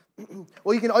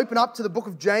Well, you can open up to the book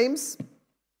of James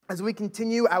as we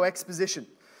continue our exposition.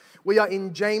 We are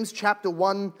in James chapter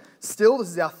 1 still. This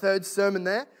is our third sermon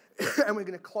there, and we're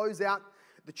going to close out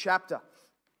the chapter.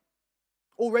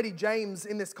 Already James,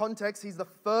 in this context, he's the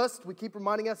first, we keep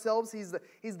reminding ourselves, he's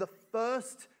the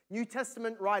first New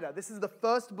Testament writer. This is the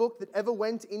first book that ever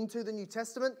went into the New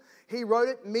Testament. He wrote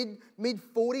it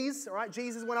mid-40s, all right?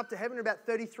 Jesus went up to heaven in about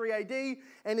 33 AD,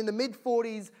 and in the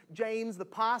mid-40s, James, the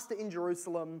pastor in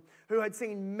Jerusalem, who had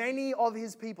seen many of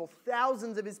his people,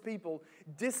 thousands of his people,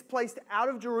 displaced out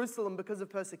of Jerusalem because of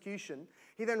persecution,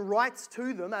 he then writes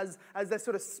to them as they're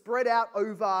sort of spread out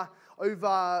over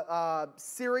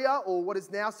Syria, or what is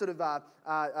now sort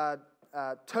of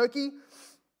Turkey.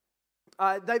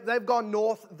 They've gone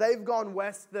north, they've gone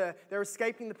west, they're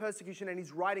escaping the persecution, and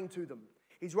he's writing to them.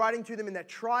 He's writing to them in their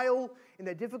trial, in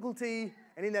their difficulty,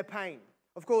 and in their pain.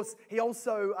 Of course, he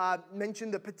also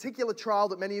mentioned the particular trial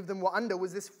that many of them were under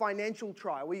was this financial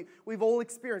trial. We've all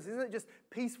experienced. Isn't it just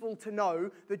peaceful to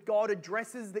know that God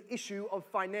addresses the issue of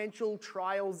financial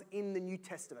trials in the New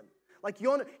Testament? Like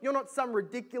you're not some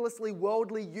ridiculously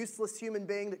worldly, useless human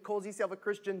being that calls yourself a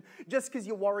Christian just because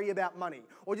you worry about money,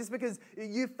 or just because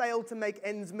you fail to make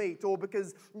ends meet, or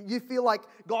because you feel like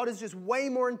God is just way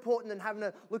more important than having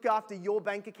to look after your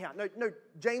bank account. No,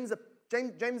 James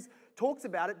talks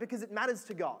about it because it matters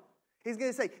to God. He's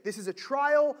going to say, this is a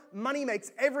trial, money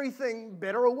makes everything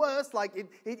better or worse, like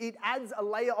it adds a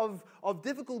layer of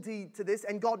difficulty to this,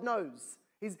 and God knows.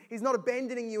 He's not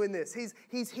abandoning you in this.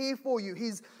 He's here for you.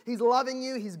 He's loving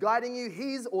you. He's guiding you.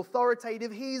 He's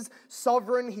authoritative. He's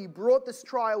sovereign. He brought this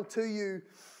trial to you.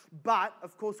 But,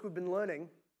 of course, we've been learning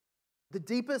the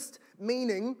deepest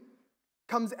meaning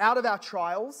comes out of our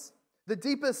trials. The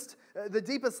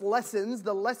deepest lessons,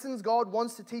 the lessons God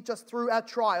wants to teach us through our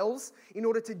trials in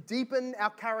order to deepen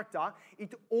our character,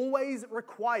 it always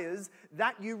requires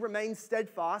that you remain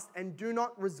steadfast and do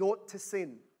not resort to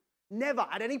sin. Never,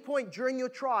 at any point during your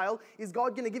trial, is God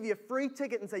going to give you a free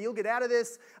ticket and say, you'll get out of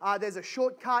this, there's a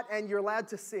shortcut, and you're allowed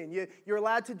to sin. You're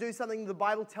allowed to do something the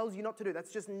Bible tells you not to do.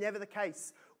 That's just never the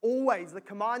case. Always, the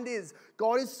command is,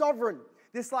 God is sovereign.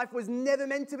 This life was never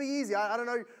meant to be easy. I don't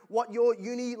know what your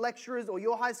uni lecturers or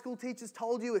your high school teachers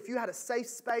told you. If you had a safe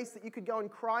space that you could go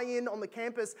and cry in on the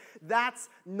campus, that's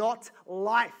not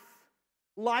life.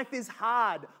 Life is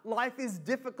hard. Life is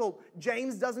difficult.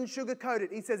 James doesn't sugarcoat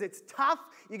it. He says it's tough.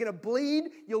 You're going to bleed.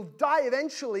 You'll die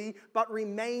eventually, but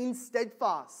remain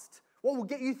steadfast. What will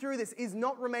get you through this is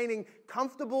not remaining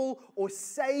comfortable or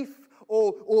safe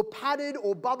or padded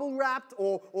or bubble wrapped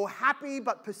or happy,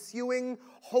 but pursuing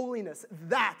holiness.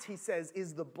 That, he says,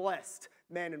 is the blessed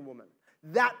man and woman.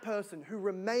 That person who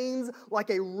remains like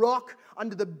a rock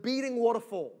under the beating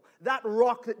waterfall. That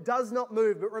rock that does not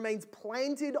move but remains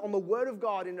planted on the word of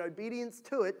God in obedience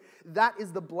to it, that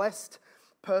is the blessed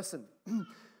person.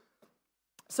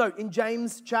 So in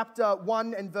James chapter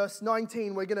 1 and verse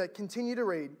 19, we're going to continue to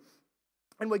read.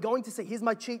 And we're going to see, here's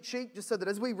my cheat sheet, just so that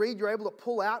as we read, you're able to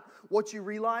pull out what you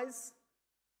realize,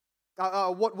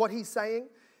 what he's saying.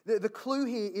 The clue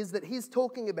here is that he's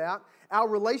talking about our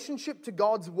relationship to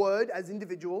God's word as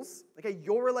individuals. Okay,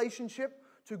 your relationship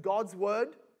to God's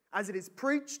word as it is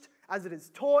preached, as it is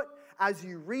taught, as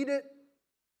you read it,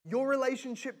 your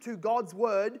relationship to God's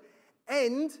word,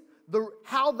 and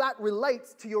how that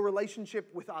relates to your relationship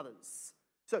with others.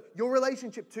 So your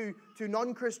relationship to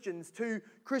non-Christians, to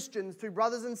Christians, to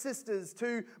brothers and sisters,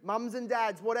 to mums and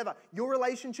dads, whatever. Your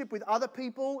relationship with other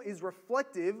people is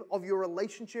reflective of your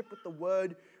relationship with the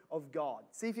word of God.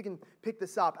 See if you can pick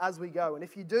this up as we go. And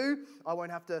if you do, I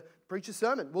won't have to preach a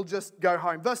sermon. We'll just go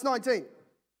home. Verse 19.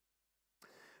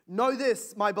 Know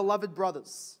this, my beloved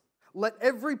brothers. Let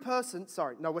every person,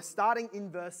 we're starting in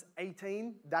verse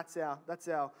 18. That's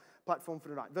our platform for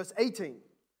tonight. Verse 18.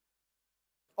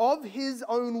 Of his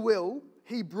own will,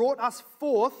 he brought us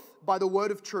forth by the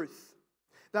word of truth,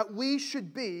 that we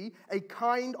should be a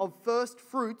kind of first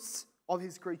fruits of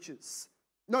his creatures.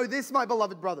 Know this, my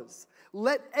beloved brothers.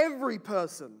 Let every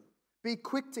person be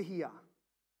quick to hear,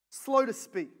 slow to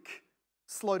speak,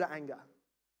 slow to anger.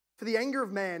 For the anger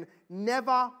of man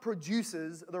never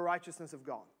produces the righteousness of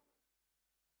God.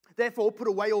 Therefore, put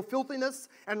away all filthiness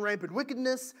and rampant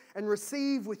wickedness, and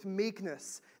receive with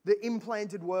meekness the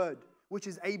implanted word, which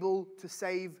is able to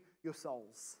save your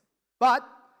souls. But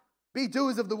be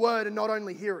doers of the word and not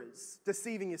only hearers,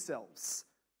 deceiving yourselves.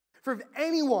 For if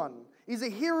anyone is a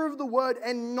hearer of the word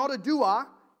and not a doer,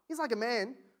 he's like a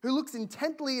man who looks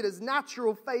intently at his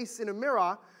natural face in a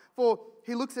mirror, for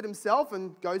he looks at himself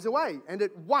and goes away, and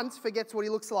at once forgets what he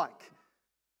looks like.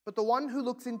 But the one who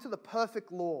looks into the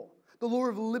perfect law, the law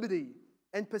of liberty,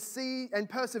 and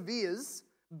perseveres,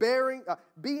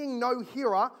 being no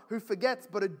hearer who forgets,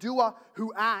 but a doer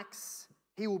who acts,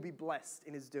 he will be blessed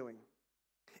in his doing.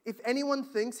 If anyone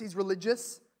thinks he's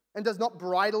religious and does not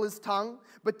bridle his tongue,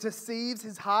 but deceives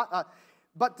his heart,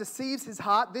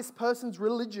 this person's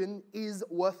religion is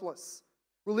worthless.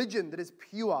 Religion that is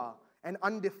pure and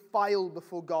undefiled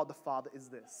before God the Father is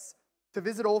this: to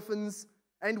visit orphans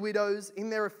and widows in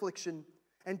their affliction,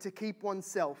 and to keep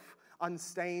oneself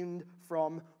unstained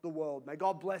from the world. May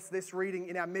God bless this reading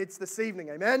in our midst this evening.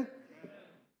 Amen?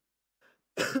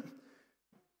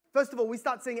 First of all, we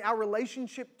start seeing our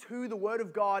relationship to the Word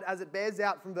of God as it bears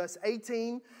out from verse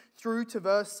 18 through to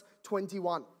verse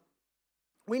 21.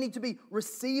 We need to be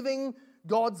receiving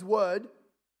God's Word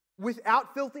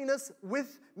without filthiness,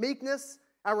 with meekness,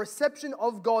 our reception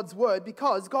of God's Word,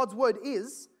 because God's Word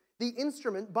is the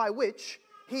instrument by which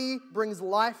He brings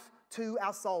life to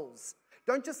our souls.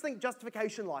 Don't just think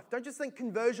justification life. Don't just think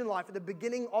conversion life at the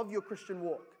beginning of your Christian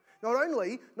walk. Not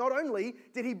only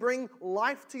did He bring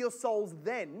life to your souls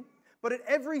then, but at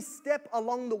every step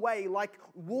along the way, like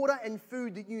water and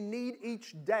food that you need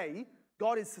each day,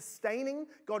 God is sustaining,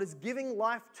 God is giving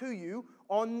life to you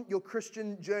on your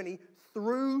Christian journey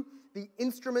through the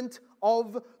instrument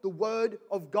of the Word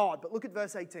of God. But look at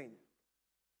verse 18.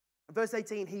 Verse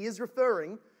 18, He is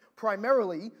referring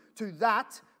primarily to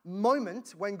that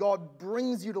moment when God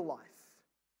brings you to life.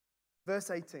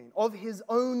 Verse 18, of His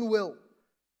own will,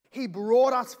 He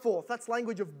brought us forth. That's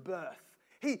language of birth.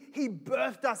 He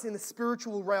birthed us in the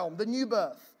spiritual realm, the new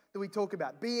birth that we talk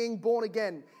about, being born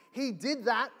again. He did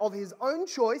that of His own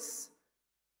choice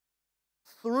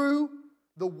through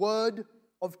the word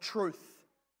of truth,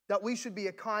 that we should be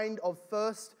a kind of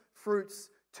first fruits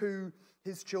to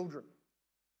His children.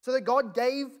 So that God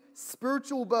gave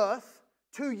spiritual birth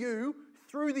to you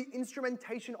through the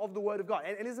instrumentation of the Word of God.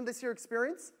 And isn't this your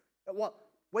experience?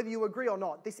 Whether you agree or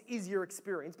not, this is your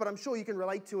experience, but I'm sure you can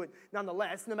relate to it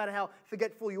nonetheless, no matter how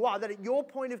forgetful you are, that at your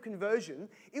point of conversion,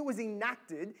 it was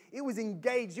enacted, it was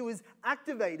engaged, it was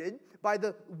activated by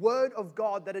the Word of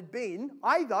God that had been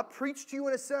either preached to you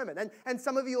in a sermon, and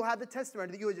some of you will have the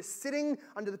testimony that you were just sitting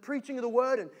under the preaching of the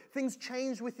Word and things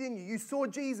changed within you. You saw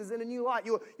Jesus in a new light.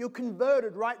 You're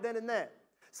converted right then and there.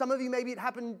 Some of you, maybe it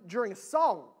happened during a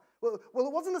song. Well,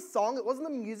 it wasn't a song, it wasn't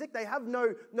the music, they have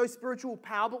no spiritual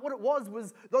power, but what it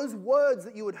was those words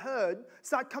that you had heard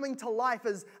start coming to life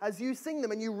as you sing them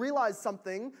and you realize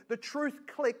something, the truth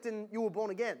clicked and you were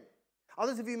born again.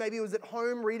 Others of you, maybe it was at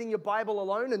home reading your Bible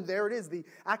alone, and there it is, the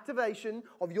activation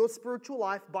of your spiritual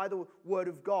life by the Word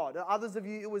of God. Others of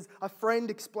you, it was a friend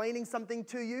explaining something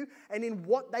to you, and in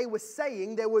what they were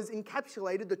saying, there was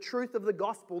encapsulated the truth of the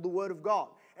gospel, the Word of God.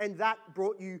 And that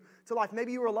brought you to life.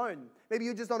 Maybe you were alone. Maybe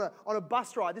you're just on a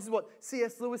bus ride. This is what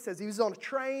C.S. Lewis says. He was on a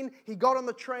train. He got on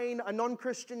the train, a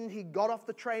non-Christian. He got off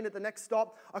the train at the next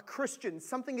stop, a Christian.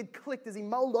 Something had clicked as he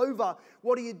mulled over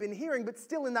what he had been hearing. But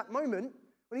still in that moment,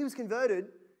 when he was converted,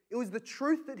 it was the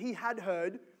truth that he had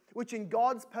heard, which in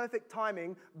God's perfect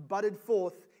timing budded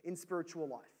forth in spiritual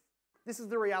life. This is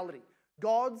the reality.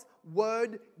 God's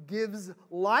Word gives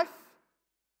life.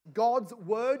 God's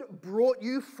Word brought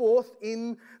you forth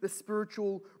in the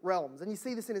spiritual realms. And you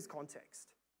see this in His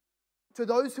context. To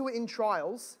those who are in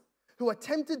trials, who are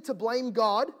tempted to blame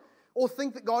God or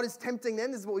think that God is tempting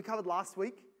them, this is what we covered last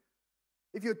week.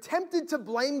 If you're tempted to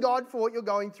blame God for what you're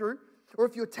going through, or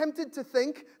if you're tempted to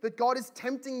think that God is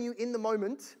tempting you in the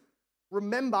moment,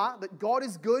 remember that God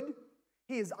is good,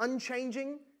 He is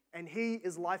unchanging, and He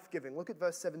is life-giving. Look at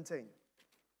verse 17.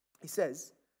 He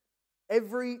says,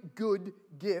 every good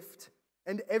gift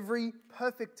and every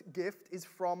perfect gift is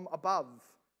from above.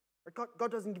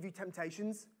 God doesn't give you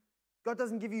temptations. God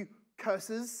doesn't give you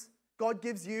curses. God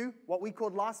gives you, what we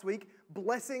called last week,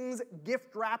 blessings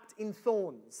gift wrapped in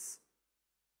thorns.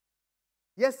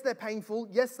 Yes, they're painful.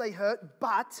 Yes, they hurt,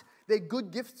 but they're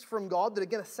good gifts from God that are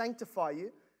going to sanctify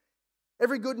you.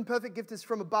 Every good and perfect gift is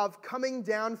from above, coming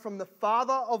down from the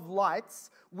Father of lights,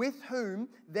 with whom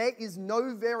there is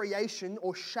no variation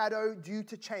or shadow due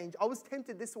to change. I was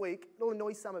tempted this week, it'll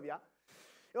annoy some of you,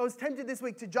 I was tempted this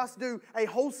week to just do a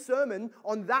whole sermon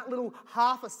on that little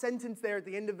half a sentence there at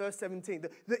the end of verse 17.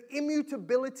 The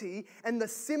immutability and the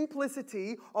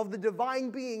simplicity of the divine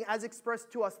being as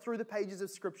expressed to us through the pages of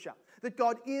Scripture. That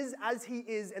God is as He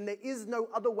is, and there is no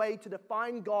other way to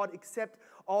define God except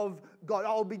of God.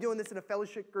 I'll be doing this in a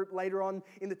fellowship group later on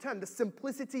in the term. The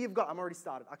simplicity of God. I'm already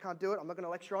started. I can't do it. I'm not going to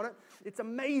lecture on it. It's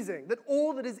amazing that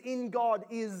all that is in God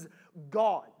is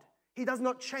God. He does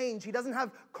not change. He doesn't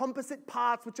have composite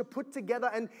parts which are put together,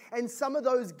 and some of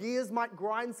those gears might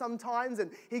grind sometimes,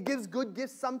 and he gives good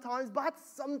gifts sometimes, but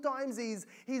sometimes he's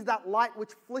that light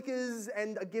which flickers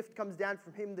and a gift comes down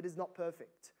from him that is not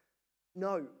perfect.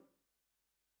 No.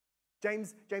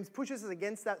 James pushes us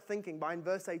against that thinking by in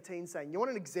verse 18 saying, you want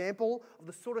an example of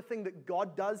the sort of thing that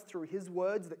God does through his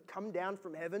words that come down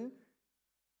from heaven?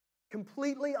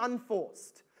 Completely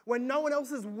unforced. When no one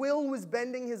else's will was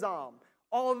bending his arm,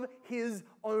 of his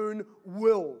own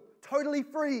will, totally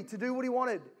free to do what he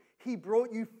wanted. He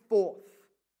brought you forth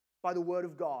by the word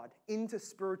of God into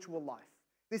spiritual life.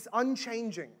 This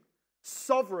unchanging,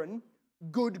 sovereign,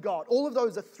 good God. All of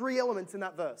those are three elements in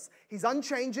that verse. He's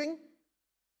unchanging,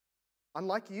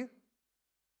 unlike you,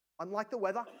 unlike the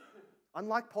weather,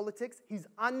 unlike politics. He's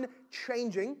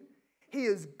unchanging. He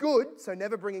is good, so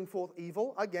never bringing forth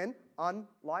evil. Again,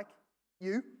 unlike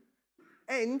you.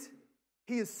 And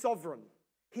he is sovereign.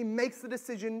 He makes the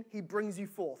decision, he brings you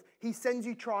forth. He sends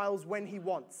you trials when he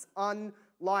wants,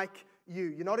 unlike you.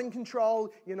 You're not in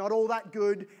control, you're not all that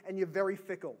good, and you're very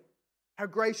fickle. How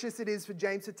gracious it is for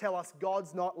James to tell us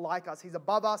God's not like us. He's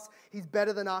above us, he's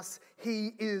better than us.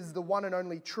 He is the one and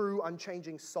only true,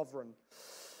 unchanging sovereign.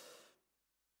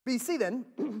 But you see then,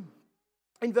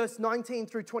 in verse 19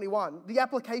 through 21, the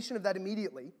application of that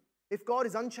immediately, if God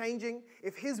is unchanging,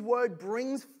 if his word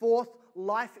brings forth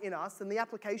life in us, then the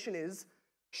application is,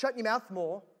 shut your mouth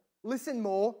more, listen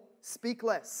more, speak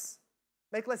less.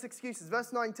 Make less excuses.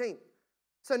 Verse 19.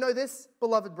 So know this,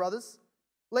 beloved brothers,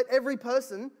 let every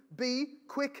person be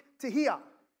quick to hear.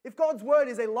 If God's word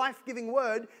is a life-giving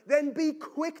word, then be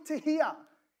quick to hear.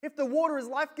 If the water is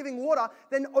life-giving water,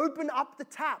 then open up the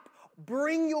tap.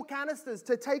 Bring your canisters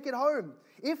to take it home.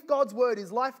 If God's word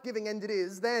is life-giving, and it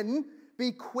is, then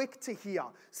be quick to hear,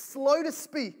 slow to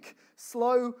speak,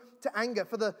 slow to anger.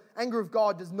 For the anger of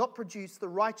God does not produce the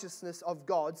righteousness of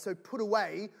God. So put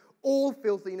away all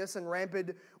filthiness and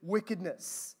rampant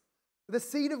wickedness. The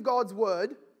seed of God's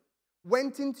word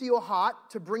went into your heart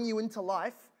to bring you into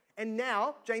life. And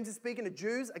now, James is speaking to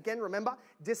Jews, again, remember,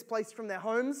 displaced from their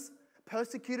homes,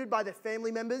 persecuted by their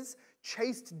family members,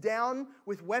 chased down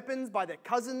with weapons by their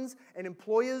cousins and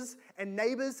employers and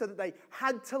neighbors so that they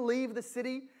had to leave the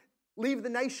city. Leave the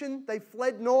nation. They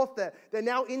fled north. They're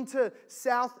now into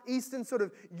southeastern sort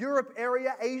of Europe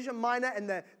area, Asia Minor, and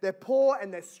they're poor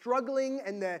and they're struggling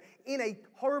and they're in a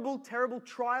horrible, terrible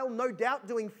trial, no doubt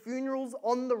doing funerals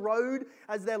on the road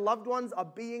as their loved ones are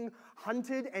being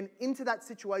hunted. And into that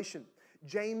situation,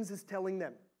 James is telling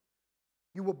them,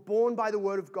 you were born by the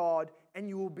word of God and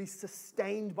you will be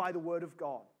sustained by the word of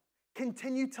God.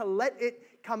 Continue to let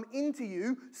it come into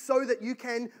you so that you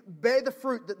can bear the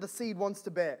fruit that the seed wants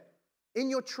to bear. In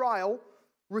your trial,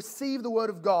 receive the word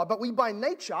of God. But we by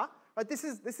nature, right, this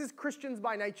is Christians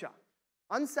by nature.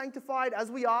 Unsanctified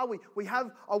as we are, we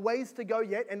have a ways to go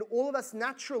yet, and all of us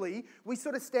naturally, we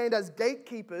sort of stand as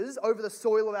gatekeepers over the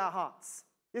soil of our hearts.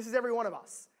 This is every one of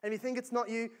us. And if you think it's not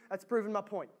you, that's proven my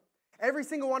point. Every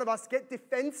single one of us get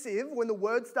defensive when the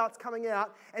word starts coming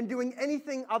out and doing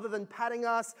anything other than patting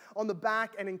us on the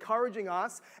back and encouraging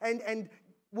us. And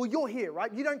well, you're here,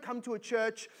 right? You don't come to a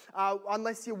church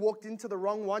unless you walked into the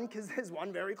wrong one, because there's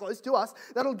one very close to us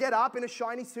that'll get up in a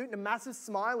shiny suit and a massive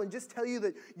smile and just tell you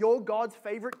that you're God's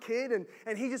favorite kid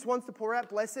and he just wants to pour out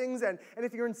blessings. And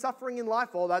if you're in suffering in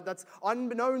life, well, that's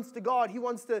unbeknownst to God. He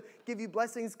wants to give you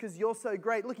blessings because you're so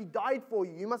great. Look, he died for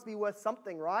you. You must be worth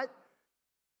something, right?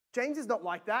 James is not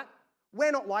like that.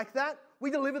 We're not like that. We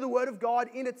deliver the word of God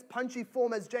in its punchy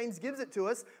form as James gives it to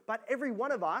us. But every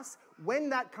one of us, when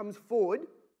that comes forward,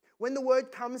 when the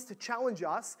word comes to challenge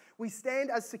us, we stand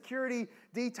as security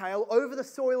detail over the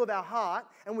soil of our heart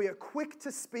and we are quick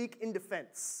to speak in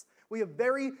defense. We are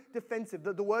very defensive.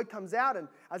 The word comes out and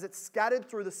as it's scattered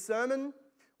through the sermon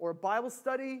or a Bible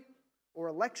study or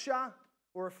a lecture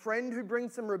or a friend who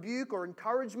brings some rebuke or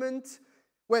encouragement,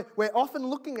 we're often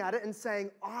looking at it and saying,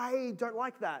 I don't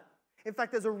like that. In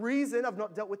fact, there's a reason I've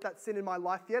not dealt with that sin in my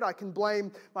life yet. I can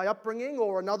blame my upbringing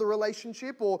or another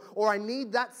relationship or I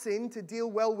need that sin to deal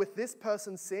well with this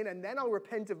person's sin, and then I'll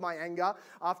repent of my anger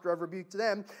after I've rebuked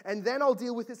them, and then I'll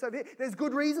deal with this over here. There's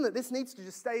good reason that this needs to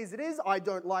just stay as it is. I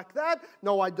don't like that.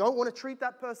 No, I don't want to treat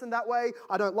that person that way.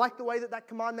 I don't like the way that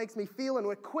command makes me feel, and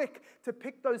we're quick to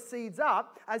pick those seeds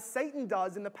up as Satan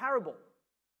does in the parable.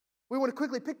 We want to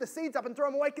quickly pick the seeds up and throw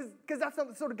them away because that's not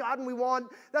the sort of garden we want.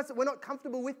 We're not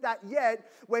comfortable with that yet.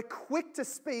 We're quick to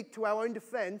speak to our own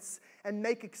defense and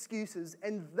make excuses.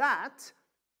 And that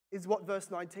is what verse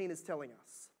 19 is telling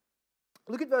us.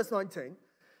 Look at verse 19.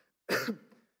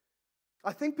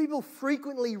 I think people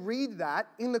frequently read that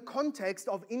in the context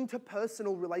of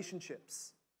interpersonal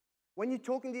relationships. when you're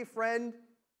talking to your friend,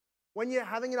 when you're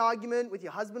having an argument with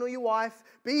your husband or your wife,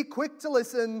 be quick to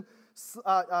listen,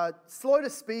 slow to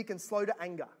speak, and slow to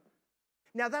anger.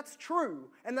 Now that's true,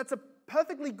 and that's a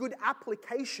perfectly good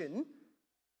application,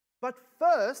 but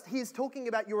first, he is talking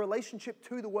about your relationship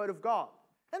to the Word of God.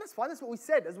 And that's fine, that's what we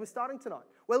said as we're starting tonight.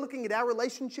 We're looking at our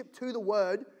relationship to the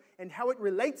Word and how it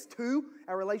relates to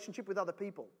our relationship with other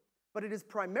people. But it is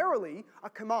primarily a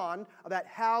command about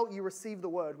how you receive the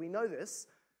Word. We know this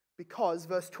because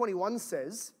verse 21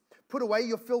 says, put away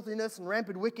your filthiness and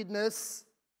rampant wickedness,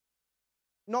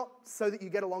 not so that you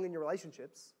get along in your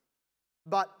relationships,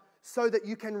 but so that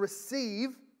you can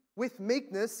receive with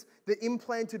meekness the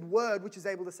implanted word which is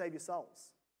able to save your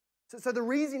souls. So the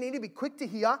reason you need to be quick to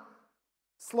hear,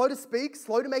 slow to speak,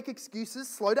 slow to make excuses,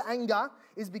 slow to anger,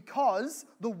 is because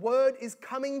the word is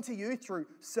coming to you through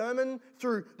sermon,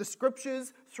 through the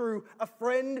scriptures, through a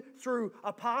friend, through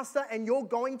a pastor, and you're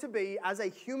going to be, as a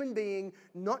human being,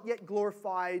 not yet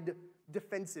glorified,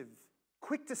 defensive,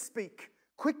 quick to speak,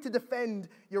 quick to defend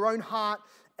your own heart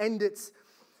and its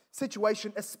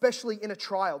situation, especially in a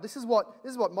trial. This is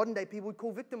what modern day people would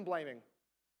call victim blaming.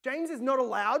 James is not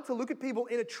allowed to look at people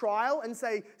in a trial and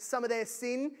say some of their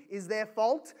sin is their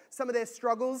fault, some of their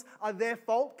struggles are their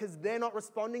fault because they're not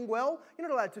responding well. You're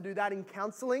not allowed to do that in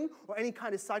counseling or any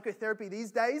kind of psychotherapy these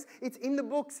days. It's in the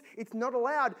books. It's not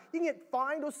allowed. You can get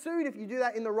fined or sued if you do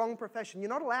that in the wrong profession. You're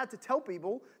not allowed to tell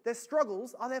people their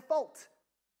struggles are their fault.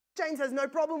 James has no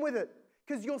problem with it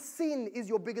because your sin is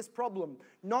your biggest problem,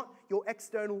 not your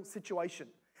external situation.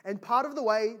 And part of the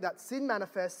way that sin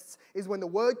manifests is when the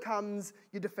word comes,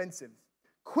 you're defensive.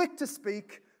 Quick to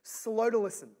speak, slow to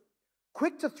listen.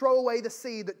 Quick to throw away the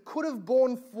seed that could have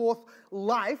borne forth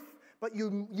life, but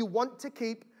you want to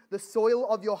keep the soil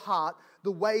of your heart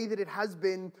the way that it has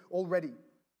been already.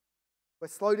 We're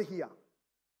slow to hear,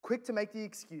 quick to make the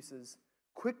excuses,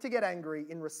 quick to get angry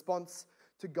in response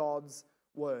to God's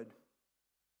word.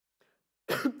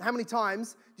 How many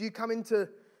times do you come into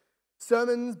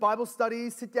sermons, Bible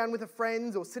studies, sit down with a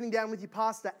friend or sitting down with your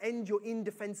pastor and you're in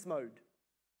defense mode?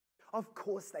 Of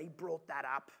course they brought that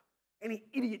up. Any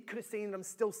idiot could have seen that I'm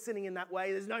still sinning in that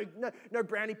way. There's no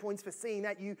brownie points for seeing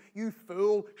that. You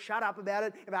fool. Shut up about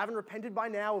it. If I haven't repented by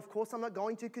now, of course I'm not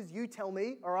going to because you tell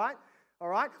me, all right? All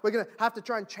right? We're going to have to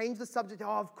try and change the subject. Oh,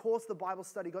 of course the Bible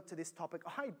study got to this topic.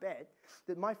 I bet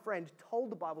that my friend told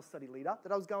the Bible study leader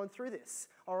that I was going through this.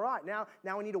 All right, now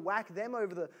I need to whack them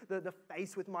over the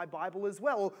face with my Bible as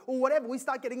well. Or whatever. We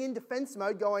start getting in defense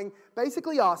mode going,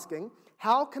 basically asking,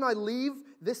 how can I leave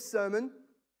this sermon,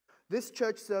 this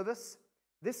church service,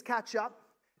 this catch-up,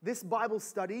 this Bible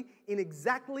study in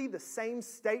exactly the same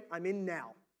state I'm in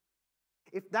now?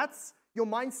 If that's your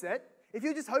mindset, if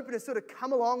you're just hoping to sort of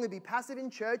come along and be passive in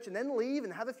church and then leave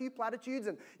and have a few platitudes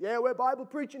and, yeah, we're Bible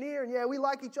preaching here and, yeah, we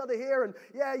like each other here and,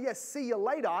 yeah, see you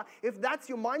later. If that's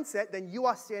your mindset, then you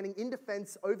are standing in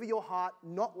defense over your heart,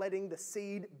 not letting the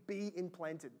seed be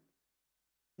implanted.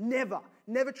 Never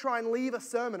try and leave a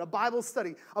sermon, a Bible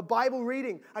study, a Bible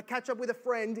reading, a catch up with a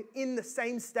friend in the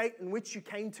same state in which you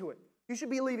came to it. You should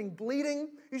be leaving bleeding.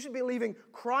 You should be leaving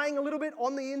crying a little bit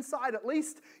on the inside at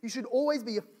least. You should always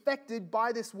be affected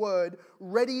by this word,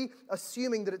 ready,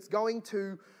 assuming that it's going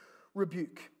to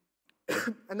rebuke.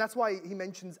 And that's why he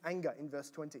mentions anger in verse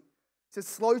 20. He says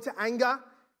slow to anger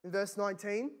in verse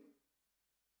 19.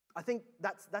 I think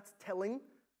that's telling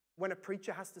when a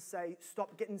preacher has to say,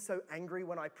 stop getting so angry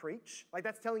when I preach. Like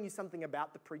that's telling you something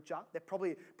about the preacher. They're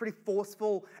probably a pretty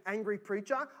forceful, angry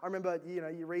preacher. I remember,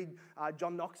 you read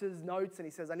John Knox's notes and he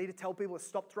says, I need to tell people to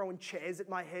stop throwing chairs at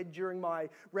my head during my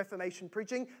Reformation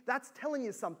preaching. That's telling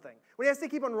you something. When he has to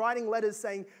keep on writing letters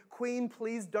saying, Queen,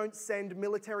 please don't send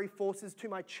military forces to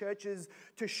my churches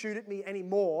to shoot at me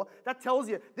anymore. That tells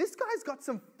you, this guy's got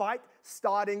some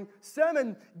fight-starting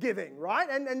sermon giving, right?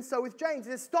 And so with James,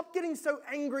 he says, stop getting so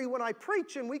angry when I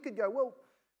preach. And we could go, well,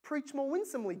 preach more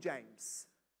winsomely, James.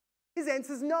 His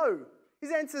answer's no.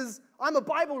 His answer's, I'm a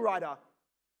Bible writer.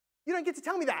 You don't get to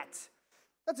tell me that.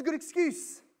 That's a good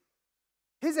excuse.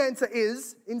 His answer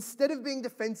is, instead of being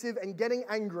defensive and getting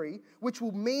angry, which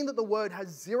will mean that the word has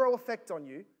zero effect on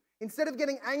you, instead of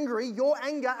getting angry, your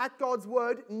anger at God's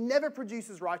word never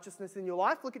produces righteousness in your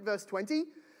life. Look at verse 20.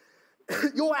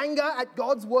 Your anger at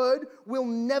God's word will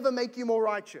never make you more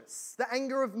righteous. The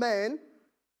anger of man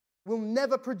will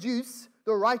never produce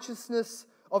the righteousness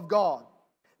of God.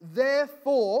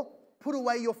 Therefore, put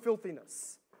away your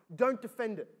filthiness. Don't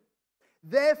defend it.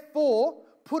 Therefore,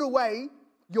 put away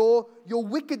your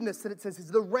wickedness that it says is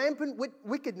the rampant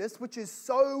wickedness which is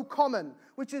so common,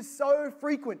 which is so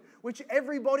frequent, which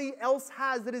everybody else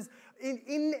has, that is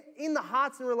in the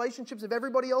hearts and relationships of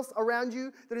everybody else around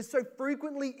you, that is so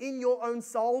frequently in your own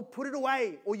soul. Put it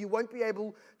away, or you won't be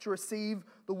able to receive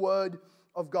the word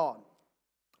of God.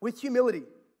 With humility,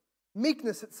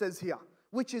 meekness, it says here,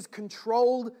 which is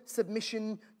controlled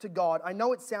submission to God. I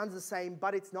know it sounds the same,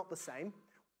 but it's not the same.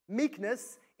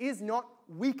 Meekness is not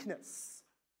weakness.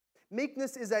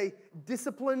 Meekness is a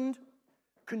disciplined,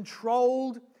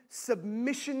 controlled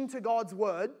submission to God's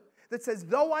word that says,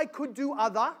 though I could do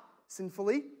other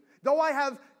sinfully, though I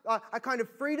have a kind of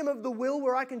freedom of the will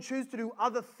where I can choose to do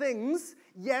other things,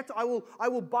 yet I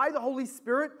will by the Holy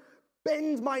Spirit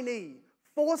bend my knee,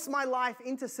 force my life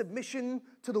into submission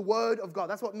to the word of God.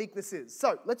 That's what meekness is.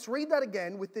 So let's read that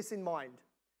again with this in mind.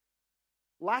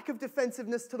 Lack of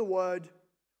defensiveness to the word,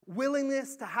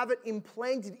 willingness to have it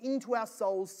implanted into our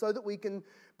souls so that we can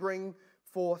bring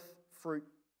forth fruit.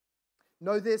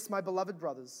 Know this, my beloved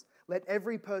brothers, let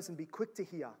every person be quick to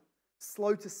hear,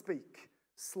 slow to speak,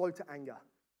 slow to anger.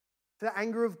 For the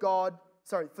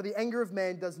anger of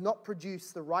man does not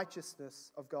produce the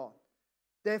righteousness of God.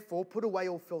 Therefore, put away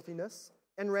all filthiness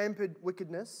and rampant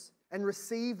wickedness, and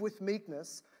receive with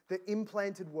meekness the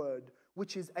implanted word,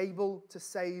 which is able to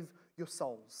save your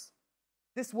souls.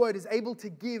 This word is able to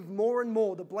give more and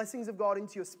more the blessings of God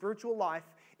into your spiritual life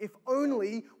if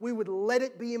only we would let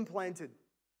it be implanted.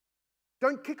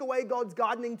 Don't kick away God's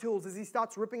gardening tools as he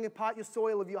starts ripping apart your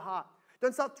soil of your heart.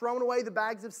 Don't start throwing away the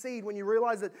bags of seed when you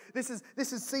realize that this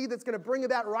is seed that's going to bring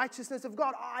about righteousness of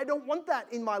God. I don't want that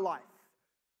in my life.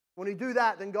 When we do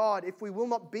that, then God, if we will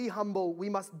not be humble, we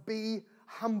must be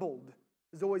humbled.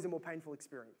 There's always a more painful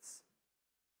experience.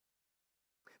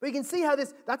 But you can see how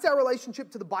that's our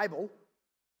relationship to the Bible.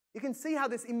 You can see how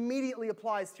this immediately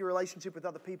applies to your relationship with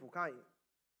other people, can't you?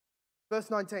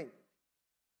 Verse 19.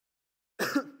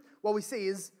 What we see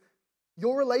is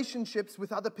your relationships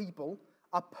with other people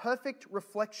are perfect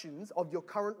reflections of your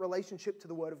current relationship to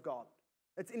the Word of God.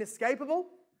 It's inescapable.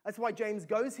 That's why James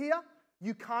goes here.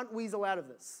 You can't weasel out of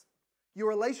this. Your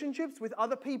relationships with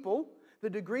other people, the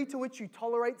degree to which you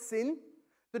tolerate sin,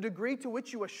 the degree to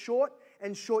which you are short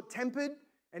and short-tempered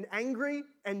and angry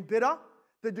and bitter,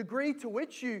 the degree to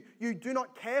which you do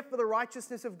not care for the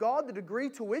righteousness of God, the degree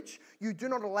to which you do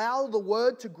not allow the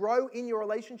word to grow in your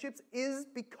relationships is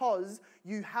because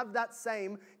you have that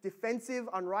same defensive,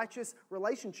 unrighteous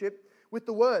relationship with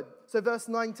the word. So verse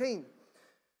 19.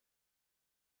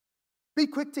 Be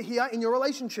quick to hear in your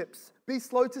relationships. Be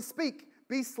slow to speak.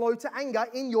 Be slow to anger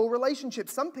in your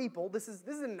relationships. Some people, this is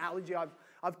an analogy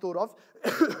I've thought of.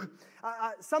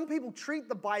 Some people treat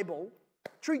the Bible,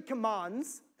 treat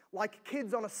commands like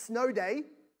kids on a snow day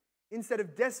instead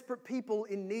of desperate people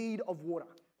in need of water.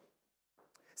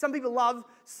 Some people love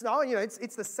snow,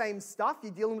 it's the same stuff.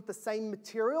 You're dealing with the same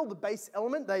material, the base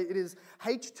element. It is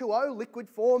H2O, liquid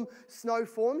form, snow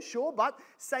form, sure, but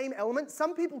same element.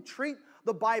 Some people treat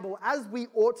the Bible as we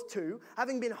ought to.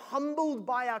 Having been humbled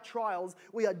by our trials,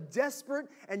 we are desperate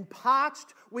and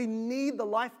parched. We need the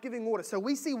life-giving water. So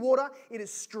we see water, it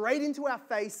is straight into our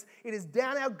face, it is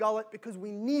down our gullet because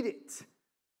we need it.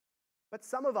 But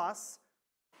some of us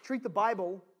treat the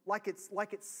Bible like it's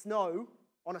snow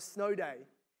on a snow day.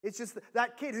 It's just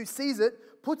that kid who sees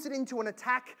it, puts it into an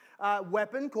attack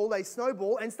weapon called a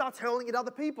snowball and starts hurling it at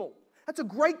other people. That's a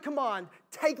great command.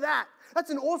 Take that.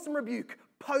 That's an awesome rebuke.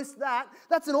 Post that.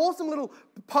 That's an awesome little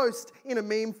post in a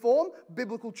meme form.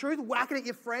 Biblical truth. Whack it at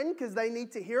your friend because they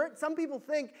need to hear it. Some people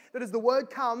think that as the word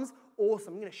comes,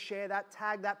 awesome, I'm going to share that,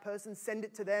 tag that person, send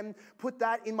it to them, put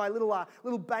that in my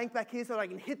little bank back here so that I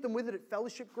can hit them with it at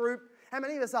fellowship group. How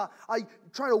many of us are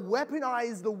trying to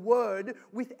weaponize the word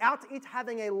without it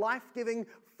having a life-giving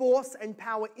force and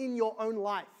power in your own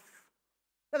life?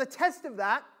 Now, the test of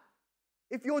that,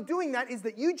 if you're doing that, is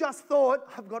that you just thought,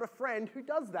 I've got a friend who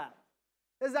does that.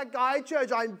 There's that guy at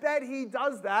church, I bet he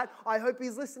does that. I hope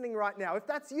he's listening right now. If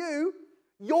that's you,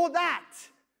 you're that.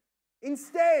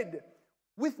 Instead,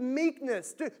 with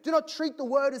meekness, do not treat the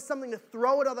word as something to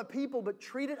throw at other people, but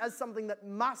treat it as something that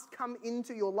must come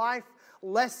into your life,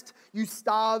 lest you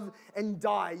starve and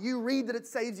die. You read that it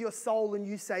saves your soul and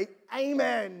you say,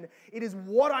 amen. It is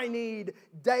what I need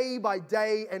day by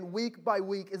day and week by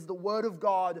week is the word of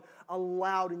God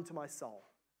allowed into my soul.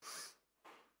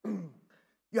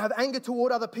 You have anger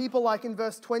toward other people, like in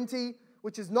verse 20,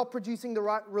 which is not producing the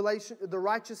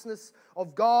righteousness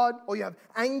of God. Or you have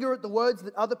anger at the words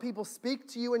that other people speak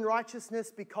to you in righteousness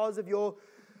because of your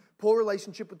poor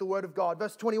relationship with the Word of God.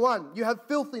 Verse 21, you have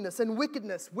filthiness and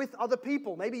wickedness with other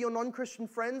people. Maybe your non-Christian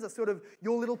friends are sort of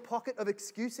your little pocket of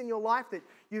excuse in your life that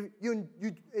you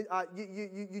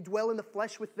dwell in the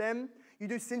flesh with them. You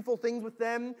do sinful things with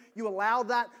them. You allow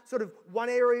that sort of one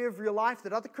area of your life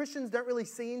that other Christians don't really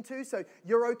see into, so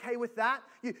you're okay with that.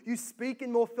 You speak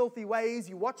in more filthy ways.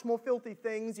 You watch more filthy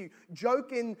things. You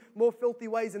joke in more filthy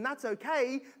ways, and that's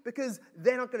okay because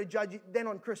they're not going to judge you. They're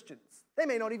non-Christians. They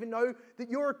may not even know that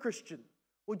you're a Christian.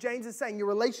 Well, James is saying your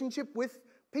relationship with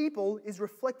people is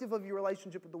reflective of your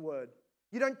relationship with the Word.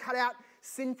 You don't cut out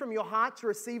sin from your heart to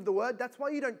receive the Word. That's why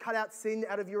you don't cut out sin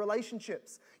out of your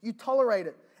relationships. You tolerate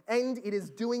it. And it is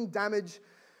doing damage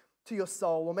to your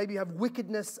soul. Or maybe you have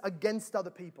wickedness against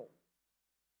other people.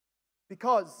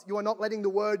 Because you are not letting the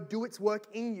Word do its work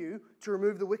in you to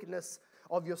remove the wickedness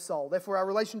of your soul. Therefore, our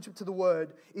relationship to the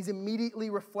Word is immediately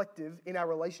reflective in our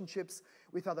relationships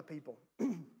with other people.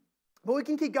 But we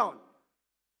can keep going.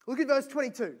 Look at verse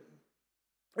 22.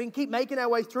 We can keep making our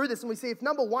way through this and we see if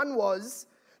number one was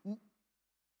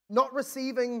not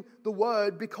receiving the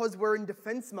Word because we're in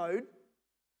defense mode,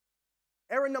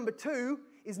 error number two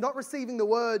is not receiving the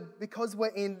Word because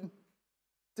we're in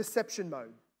deception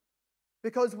mode.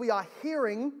 Because we are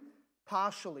hearing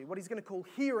partially, what he's going to call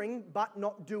hearing but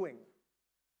not doing.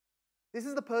 This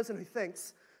is the person who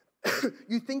thinks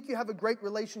you think you have a great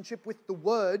relationship with the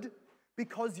Word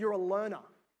because you're a learner.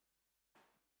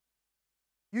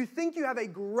 You think you have a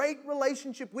great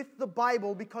relationship with the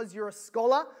Bible because you're a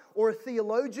scholar or a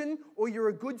theologian or you're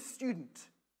a good student.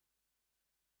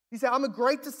 You say, I'm a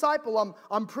great disciple,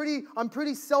 I'm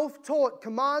pretty self-taught,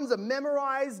 commands are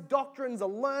memorized, doctrines are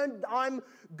learned, I'm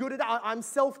good at it, I'm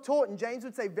self-taught. And James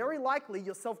would say, very likely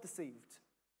you're self-deceived.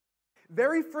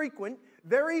 Very frequent,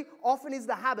 very often is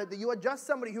the habit that you are just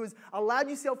somebody who has allowed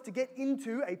yourself to get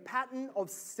into a pattern of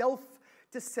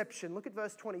self-deception. Look at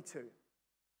verse 22.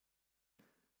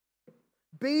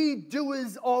 Be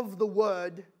doers of the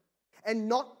word and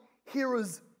not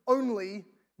hearers only,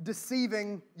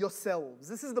 deceiving yourselves.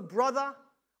 This is the brother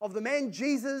of the man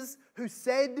Jesus who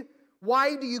said,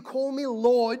 why do you call me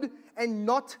Lord and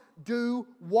not do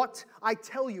what I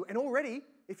tell you? And already,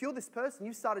 if you're this person,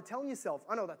 you started telling yourself,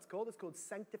 I know what that's called. It's called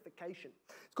sanctification.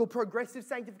 It's called progressive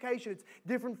sanctification. It's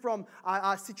different from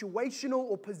situational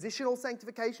or positional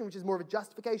sanctification, which is more of a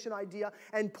justification idea.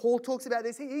 And Paul talks about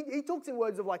this. He talks in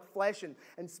words of like flesh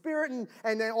and spirit.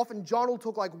 And then often John will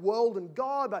talk like world and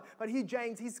God. But here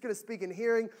James, he's going to speak in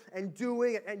hearing and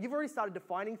doing. And you've already started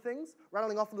defining things,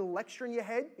 rattling off a little lecture in your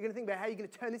head. You're going to think about how you're going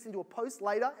to turn this into a post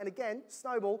later. And again,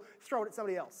 snowball, throw it at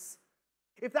somebody else.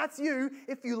 If that's you,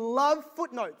 if you love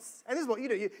footnotes, and this is what you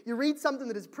do, you read something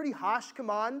that is pretty harsh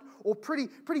command or pretty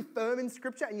firm in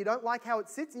Scripture and you don't like how it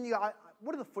sits, and you go,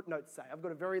 what do the footnotes say? I've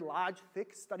got a very large,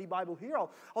 thick study Bible here.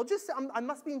 I'll just say, I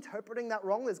must be interpreting that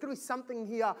wrong. There's got to be something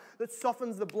here that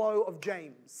softens the blow of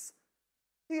James.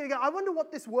 You go, I wonder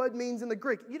what this word means in the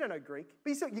Greek. You don't know Greek.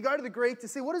 But you go to the Greek to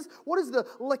see what is the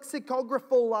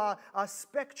lexicographical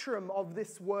spectrum of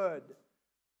this word.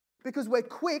 Because we're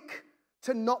quick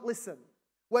to not listen.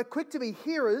 We're quick to be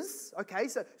hearers, okay?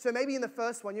 So maybe in the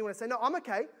first one you want to say, no, I'm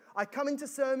okay. I come into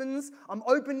sermons, I'm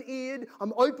open-eared,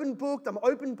 I'm open-booked, I'm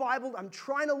open-Bibled, I'm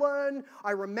trying to learn,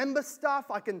 I remember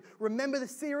stuff, I can remember the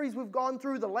series we've gone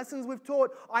through, the lessons we've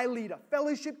taught, I lead a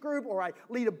fellowship group, or I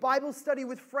lead a Bible study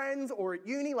with friends, or at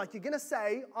uni, like you're going to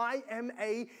say, I am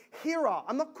a hearer.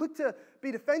 I'm not quick to be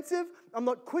defensive, I'm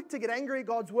not quick to get angry at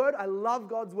God's word, I love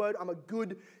God's word, I'm a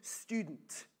good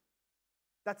student.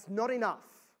 That's not enough.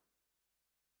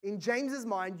 In James's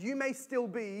mind, you may still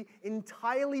be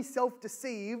entirely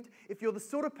self-deceived if you're the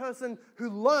sort of person who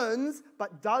learns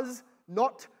but does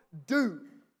not do.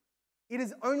 It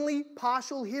is only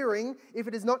partial hearing if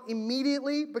it is not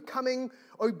immediately becoming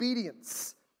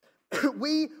obedience.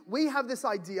 We have this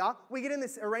idea, we get in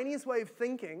this erroneous way of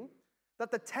thinking that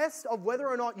the test of whether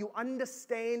or not you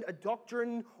understand a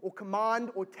doctrine or command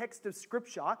or text of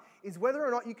Scripture is whether or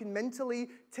not you can mentally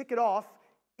tick it off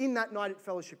in that night at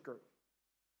fellowship group.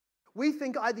 We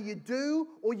think either you do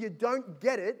or you don't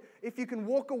get it if you can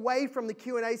walk away from the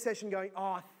Q&A session going,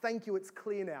 oh, thank you, it's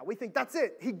clear now. We think, that's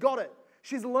it, he got it.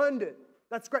 She's learned it.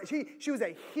 That's great. She was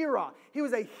a hearer. He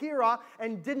was a hearer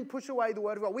and didn't push away the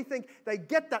word of God. We think they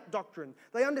get that doctrine.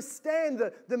 They understand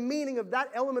the meaning of that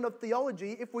element of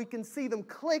theology if we can see them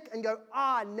click and go,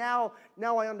 now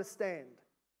I understand.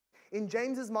 In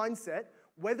James's mindset,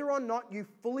 whether or not you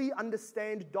fully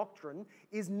understand doctrine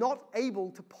is not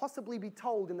able to possibly be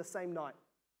told in the same night.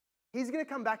 He's going to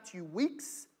come back to you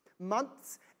weeks,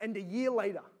 months, and a year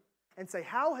later and say,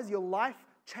 how has your life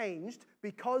changed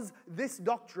because this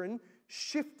doctrine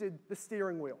shifted the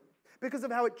steering wheel? because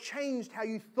of how it changed how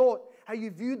you thought, how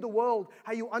you viewed the world,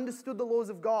 how you understood the laws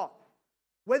of God.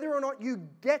 Whether or not you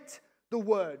get the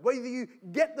word, whether you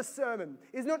get the sermon,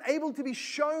 is not able to be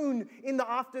shown in the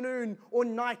afternoon or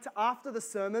night after the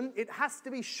sermon. It has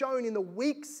to be shown in the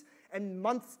weeks and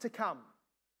months to come.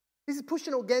 This is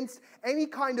pushing against any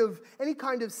kind of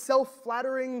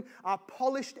self-flattering,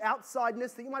 polished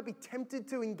outsideness that you might be tempted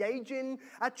to engage in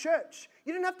at church.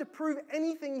 You don't have to prove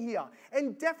anything here.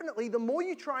 And definitely, the more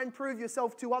you try and prove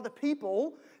yourself to other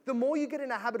people, the more you get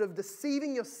in a habit of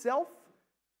deceiving yourself.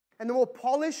 And the more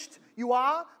polished you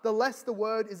are, the less the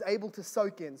word is able to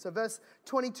soak in. So verse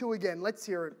 22 again, let's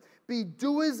hear it. Be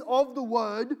doers of the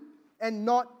word and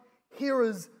not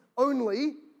hearers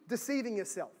only, deceiving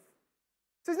yourself.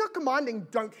 So he's not commanding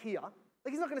don't hear.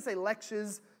 Like he's not going to say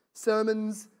lectures,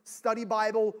 sermons, study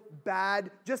Bible, bad.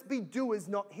 Just be doers,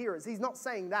 not hearers. He's not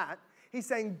saying that. He's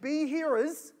saying be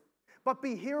hearers, but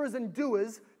be hearers and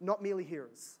doers, not merely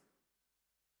hearers.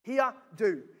 Hear,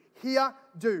 do. Hear,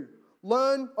 do.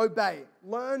 Learn, obey.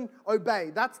 Learn,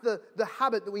 obey. That's the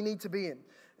habit that we need to be in.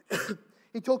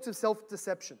 He talks of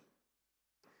self-deception.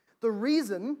 The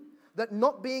reason that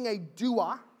not being a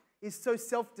doer is so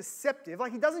self-deceptive,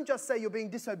 like he doesn't just say you're being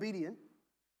disobedient.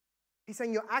 He's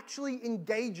saying you're actually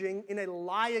engaging in a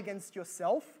lie against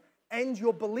yourself and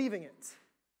you're believing it.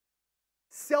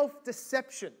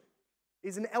 Self-deception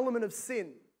is an element of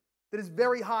sin that is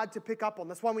very hard to pick up on.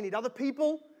 That's why we need other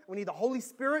people. We need the Holy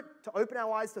Spirit to open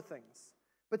our eyes to things.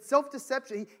 But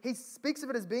self-deception, he speaks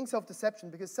of it as being self-deception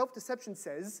because self-deception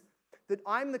says that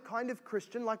I'm the kind of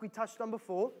Christian, like we touched on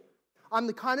before, I'm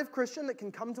the kind of Christian that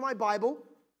can come to my Bible,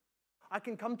 I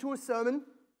can come to a sermon,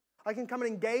 I can come and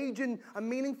engage in a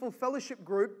meaningful fellowship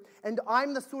group, and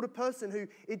I'm the sort of person who,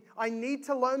 I need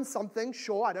to learn something.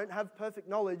 Sure, I don't have perfect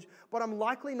knowledge, but I'm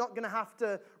likely not going to have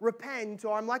to repent,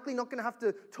 or I'm likely not going to have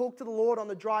to talk to the Lord on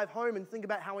the drive home and think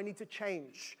about how I need to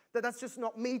change. That's just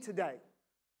not me today.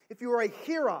 If you are a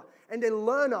hearer and a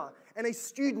learner and a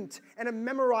student and a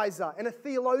memorizer and a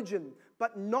theologian,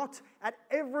 but not at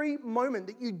every moment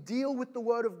that you deal with the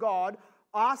Word of God,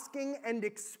 asking and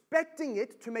expecting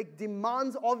it to make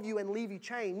demands of you and leave you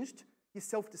changed, you're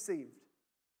self-deceived.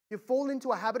 You've fallen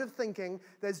into a habit of thinking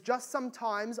there's just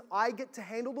sometimes I get to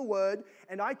handle the word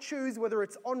and I choose whether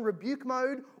it's on rebuke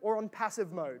mode or on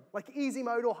passive mode, like easy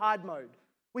mode or hard mode.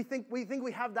 We think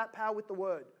we have that power with the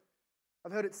word.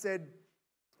 I've heard it said,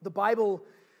 the Bible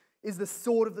is the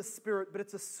sword of the Spirit, but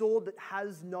it's a sword that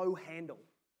has no handle.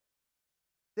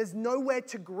 There's nowhere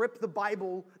to grip the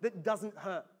Bible that doesn't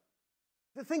hurt.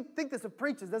 Think this of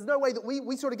preachers. There's no way that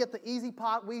we sort of get the easy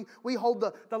part. We hold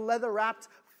the leather-wrapped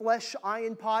flesh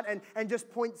iron part and just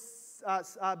point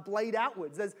blade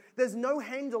outwards. There's no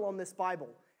handle on this Bible.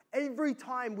 Every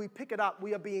time we pick it up,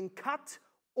 we are being cut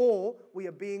or we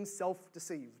are being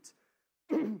self-deceived.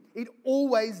 It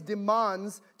always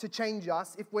demands to change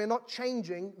us. If we're not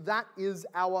changing, that is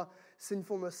our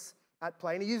sinfulness at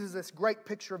play. And he uses this great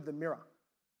picture of the mirror.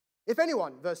 If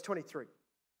anyone, verse 23,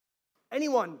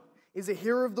 anyone is a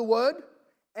hearer of the word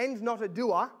and not a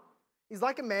doer, is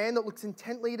like a man that looks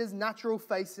intently at his natural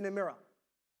face in a mirror.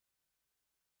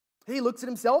 He looks at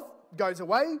himself, goes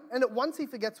away, and at once he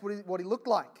forgets what he looked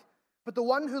like. But the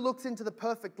one who looks into the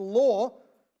perfect law,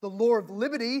 the law of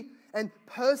liberty, and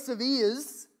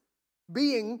perseveres,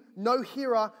 being no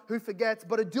hearer who forgets,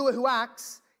 but a doer who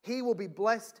acts, he will be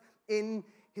blessed in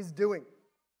his doing.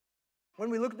 When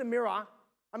we look at the mirror,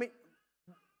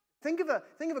 think of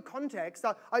a context.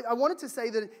 I wanted to say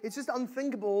that it's just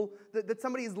unthinkable that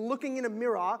somebody is looking in a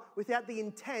mirror without the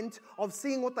intent of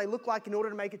seeing what they look like in order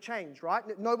to make a change, right?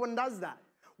 No one does that.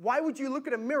 Why would you look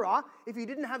at a mirror if you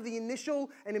didn't have the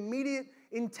initial and immediate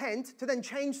intent to then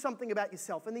change something about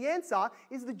yourself? And the answer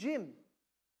is the gym.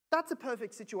 That's a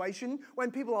perfect situation when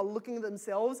people are looking at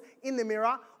themselves in the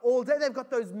mirror all day. They've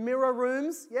got those mirror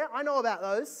rooms. Yeah, I know about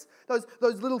those. Those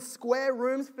little square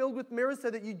rooms filled with mirrors so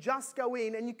that you just go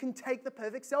in and you can take the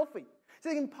perfect selfie. So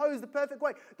you can pose the perfect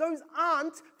way. Those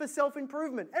aren't for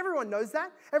self-improvement. Everyone knows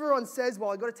that. Everyone says,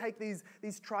 well, I've got to take these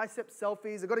tricep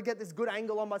selfies. I've got to get this good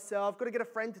angle on myself. I've got to get a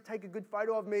friend to take a good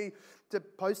photo of me to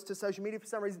post to social media for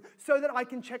some reason so that I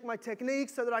can check my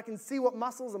techniques, so that I can see what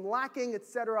muscles I'm lacking,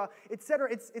 etc., etc.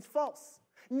 It's false.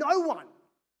 No one.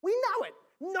 We know it.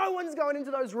 No one's going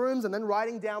into those rooms and then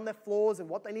writing down their flaws and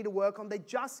what they need to work on. They're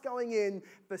just going in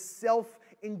for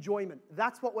self-enjoyment.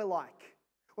 That's what we're like.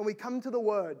 When we come to the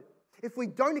Word, if we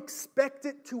don't expect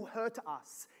it to hurt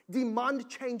us, demand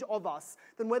change of us,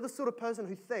 then we're the sort of person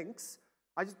who thinks,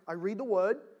 I read the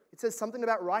Word, it says something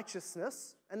about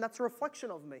righteousness, and that's a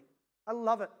reflection of me. I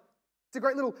love it.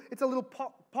 It's a little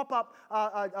pop-up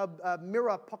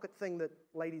mirror pocket thing that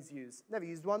ladies use. Never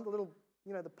used one, the little,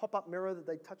 the pop-up mirror that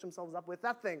they touch themselves up with,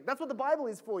 that thing. That's what the Bible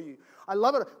is for you. I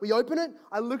love it. We open it,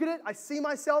 I look at it, I see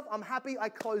myself, I'm happy, I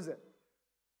close it.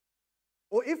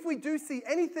 Or if we do see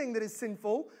anything that is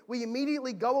sinful, we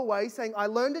immediately go away saying, I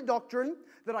learned a doctrine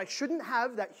that I shouldn't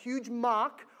have that huge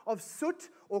mark of soot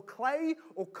or clay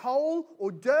or coal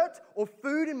or dirt or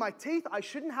food in my teeth. I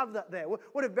shouldn't have that there.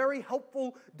 What a very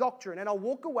helpful doctrine. And I'll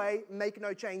walk away, make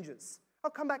no changes.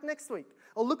 I'll come back next week.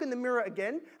 I'll look in the mirror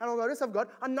again and I'll notice I've got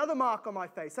another mark on my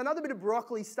face, another bit of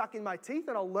broccoli stuck in my teeth,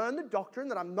 and I'll learn the doctrine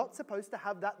that I'm not supposed to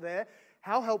have that there.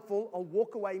 How helpful. I'll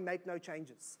walk away, make no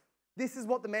changes. This is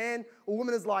what the man or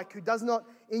woman is like who does not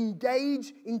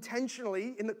engage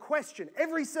intentionally in the question.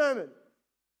 Every sermon,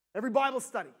 every Bible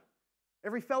study,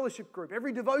 every fellowship group,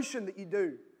 every devotion that you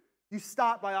do, you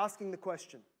start by asking the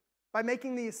question, by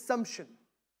making the assumption,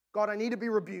 God, I need to be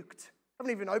rebuked. I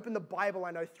haven't even opened the Bible.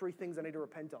 I know 3 things I need to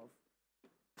repent of.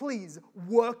 Please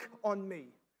work on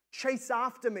me. Chase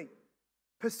after me.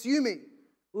 Pursue me.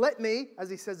 Let me, as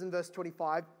he says in verse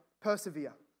 25,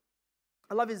 persevere.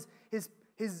 I love his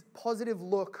positive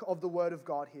look of the word of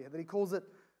God here, that he calls it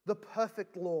the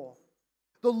perfect law,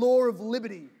 the law of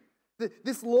liberty,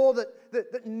 this law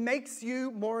that makes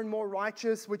you more and more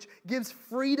righteous, which gives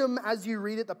freedom as you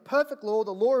read it, the perfect law,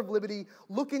 the law of liberty.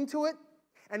 Look into it,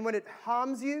 and when it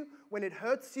harms you, when it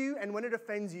hurts you, and when it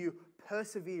offends you,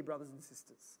 persevere, brothers and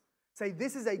sisters. Say,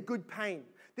 this is a good pain.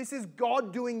 This is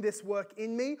God doing this work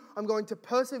in me. I'm going to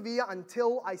persevere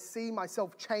until I see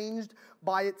myself changed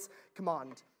by its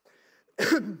command.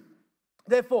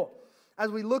 Therefore, as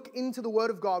we look into the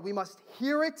word of God, we must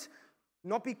hear it,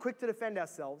 not be quick to defend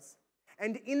ourselves.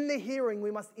 And in the hearing,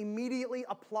 we must immediately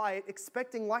apply it,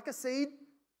 expecting, like a seed,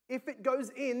 if it goes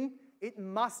in, it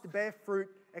must bear fruit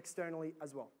externally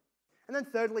as well. And then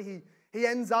thirdly, he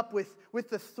ends up with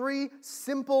the 3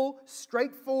 simple,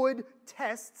 straightforward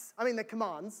tests. I mean, they're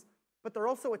commands, but they're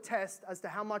also a test as to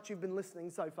how much you've been listening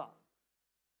so far.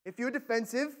 If you're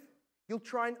defensive, you'll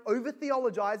try and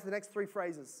over-theologize the next 3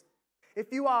 phrases.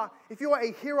 If you are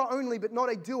a hearer only but not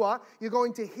a doer, you're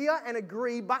going to hear and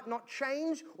agree but not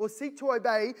change or seek to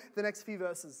obey the next few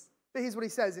verses. But here's what he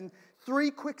says in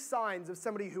 3 quick signs of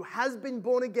somebody who has been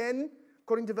born again,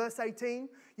 according to verse 18.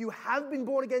 You have been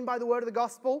born again by the word of the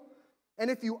gospel. And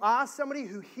if you are somebody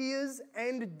who hears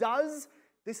and does,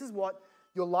 this is what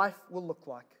your life will look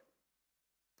like.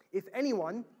 If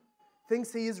anyone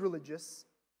thinks he is religious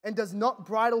and does not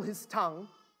bridle his tongue,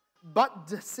 but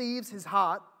deceives his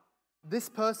heart, this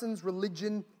person's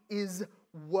religion is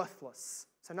worthless.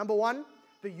 So number 1,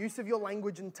 the use of your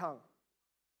language and tongue.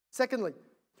 Secondly,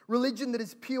 religion that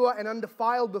is pure and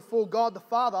undefiled before God the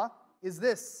Father is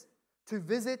this: to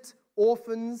visit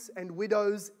orphans and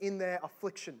widows in their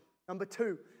affliction. Number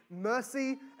 2,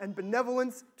 mercy and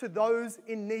benevolence to those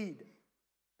in need.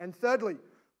 And thirdly,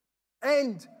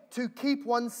 and to keep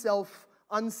oneself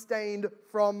unstained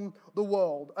from the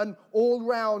world, an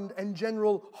all-round and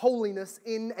general holiness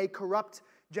in a corrupt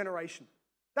generation.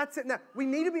 That's it. Now, we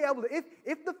need to be able to,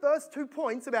 if the first 2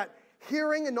 points about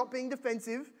hearing and not being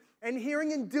defensive and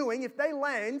hearing and doing, if they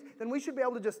land, then we should be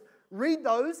able to just read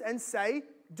those and say,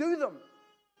 do them.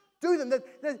 Do them.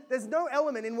 There's no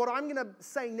element in what I'm going to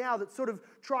say now that sort of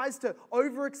tries to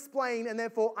over-explain and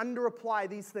therefore under-apply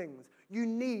these things. You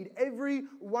need, every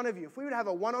one of you, if we would have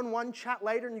a one-on-one chat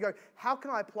later and you go, how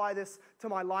can I apply this to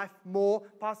my life more,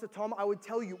 Pastor Tom, I would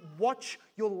tell you, watch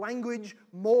your language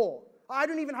more. I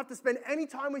don't even have to spend any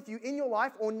time with you in your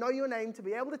life or know your name to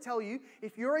be able to tell you,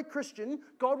 if you're a Christian,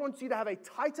 God wants you to have a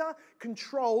tighter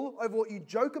control over what you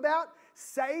joke about,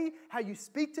 say, how you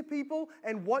speak to people,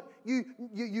 and what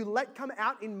you let come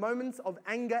out in moments of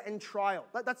anger and trial.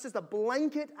 That's just a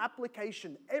blanket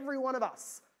application. Every one of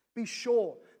us, be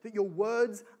sure that your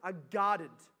words are guarded.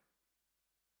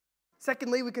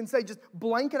 Secondly, we can say just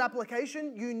blanket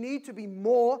application. You need to be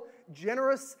more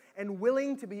generous and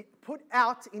willing to be put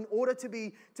out in order to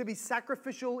be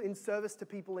sacrificial in service to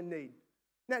people in need.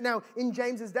 Now, in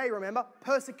James's day, remember,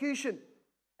 persecution.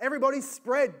 Everybody's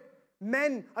spread.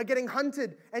 Men are getting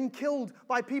hunted and killed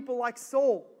by people like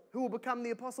Saul, who will become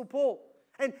the Apostle Paul.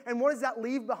 And what does that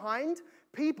leave behind?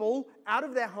 People out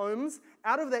of their homes,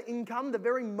 out of their income. The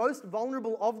very most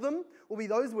vulnerable of them will be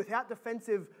those without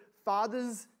defensive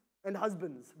fathers and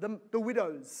husbands, the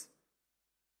widows,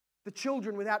 the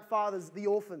children without fathers, the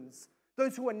orphans,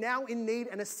 those who are now in need,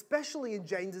 and especially in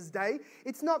James's day.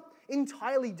 It's not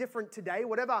entirely different today.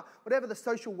 Whatever the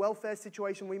social welfare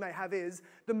situation we may have is,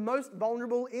 the most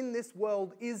vulnerable in this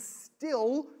world is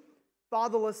still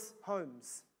fatherless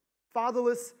homes,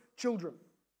 fatherless children.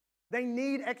 They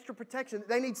need extra protection.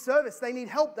 They need service. They need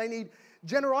help. They need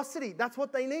generosity. That's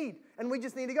what they need. And we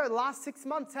just need to go. The last 6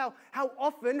 months, how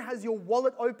often has your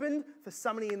wallet opened for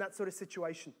somebody in that sort of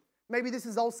situation? Maybe this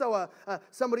is also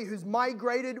somebody who's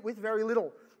migrated with very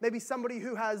little. Maybe somebody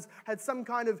who has had some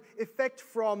kind of effect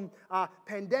from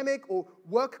pandemic or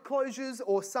work closures,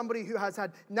 or somebody who has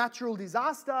had natural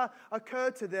disaster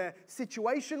occur to their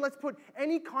situation. Let's put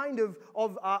any kind of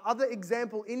other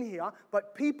example in here.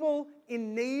 But people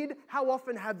in need, how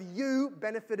often have you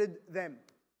benefited them?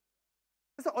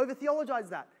 Let's not over-theologize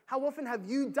that. How often have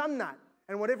you done that?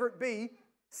 And whatever it be,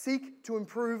 seek to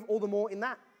improve all the more in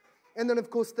that. And then, of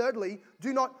course, thirdly,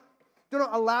 do not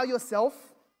allow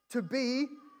yourself to be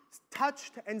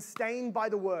touched and stained by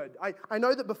the word. I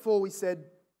know that before we said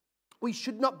we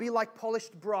should not be like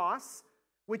polished brass,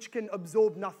 which can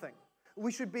absorb nothing.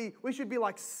 We should be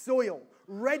like soil,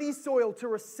 ready soil to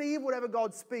receive whatever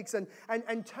God speaks and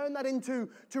turn that into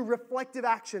reflective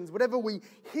actions. Whatever we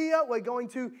hear, we're going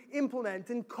to implement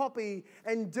and copy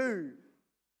and do.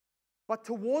 But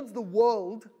towards the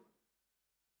world,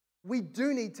 we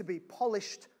do need to be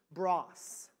polished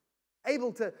brass,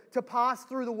 able to pass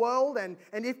through the world, and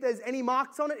if there's any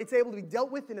marks on it, it's able to be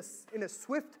dealt with in a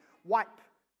swift wipe.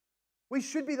 We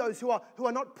should be those who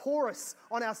are not porous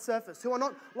on our surface, who are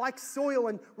not like soil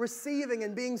and receiving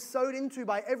and being sowed into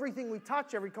by everything we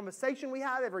touch, every conversation we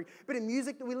have, every bit of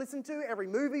music that we listen to, every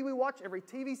movie we watch, every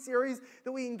TV series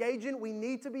that we engage in. We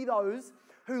need to be those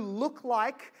who look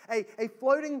like a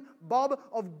floating bob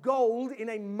of gold in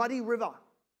a muddy river.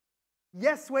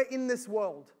 Yes, we're in this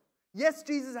world. Yes,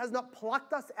 Jesus has not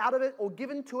plucked us out of it or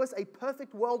given to us a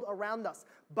perfect world around us,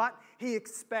 but he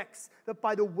expects that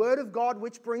by the word of God,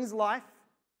 which brings life,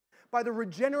 by the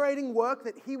regenerating work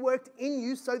that he worked in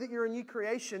you so that you're a new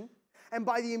creation, and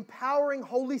by the empowering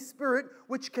Holy Spirit,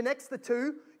 which connects the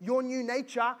two, your new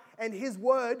nature and his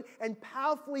word, and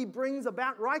powerfully brings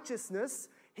about righteousness,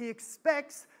 he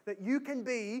expects that you can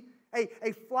be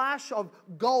a flash of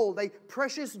gold, a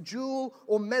precious jewel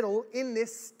or metal in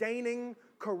this staining,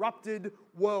 corrupted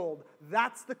world.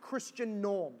 That's the Christian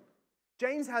norm.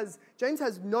 James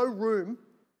has no room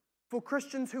for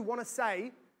Christians who want to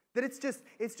say that it's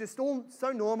just all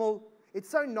so normal, it's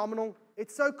so nominal,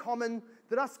 it's so common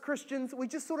that us Christians, we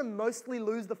just sort of mostly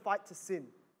lose the fight to sin.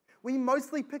 We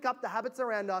mostly pick up the habits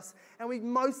around us, and we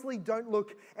mostly don't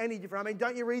look any different. I mean,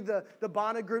 don't you read the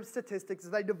Barna Group statistics?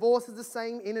 They divorce is the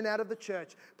same in and out of the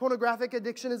church. Pornographic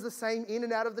addiction is the same in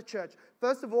and out of the church.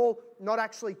 First of all, not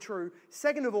actually true.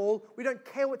 Second of all, we don't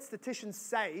care what statisticians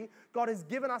say. God has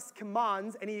given us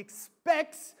commands, and he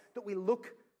expects that we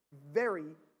look very,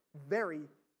 very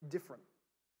different.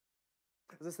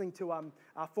 I was listening to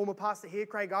our former pastor here,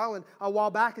 Craig Ireland, a while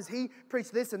back as he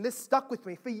preached this, and this stuck with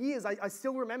me for years. I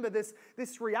still remember this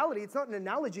reality. It's not an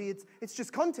analogy, it's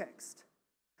just context.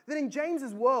 That in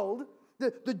James's world,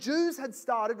 the Jews had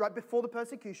started, right before the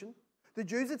persecution, the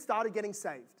Jews had started getting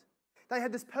saved. They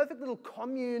had this perfect little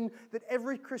commune that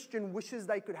every Christian wishes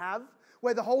they could have,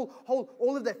 where the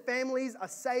all of their families are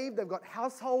saved. They've got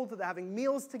households that they're having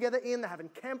meals together in. They're having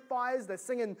campfires. They're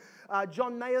singing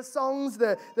John Mayer songs.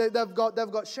 They've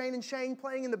got Shane and Shane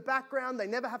playing in the background. They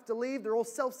never have to leave. They're all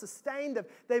self-sustained.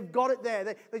 They've got it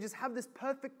there. They just have this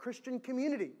perfect Christian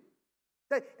community.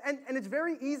 And it's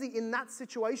very easy in that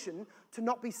situation to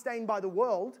not be stained by the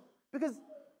world, because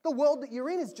the world that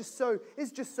you're in is just so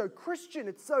Christian.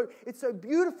 It's so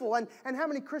beautiful. And how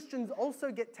many Christians also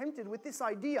get tempted with this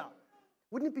idea?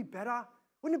 Wouldn't it be better?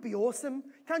 Wouldn't it be awesome?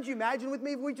 Can't you imagine with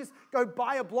me if we just go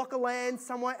buy a block of land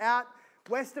somewhere out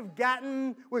west of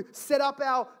Gatton, we set up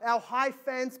our high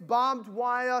fence, barbed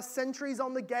wire, sentries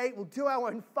on the gate, we'll do our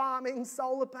own farming,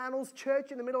 solar panels,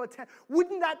 church in the middle of town.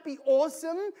 Wouldn't that be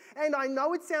awesome? And I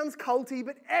know it sounds culty,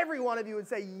 but every one of you would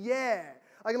say, yeah.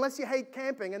 Like, unless you hate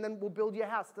camping, and then we'll build your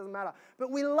house. It doesn't matter. But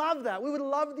we love that. We would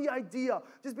love the idea of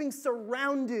just being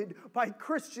surrounded by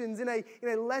Christians in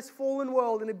a less fallen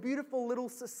world, in a beautiful little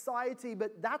society.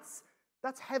 But that's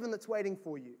heaven that's waiting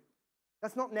for you.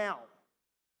 That's not now.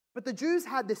 But the Jews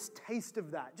had this taste of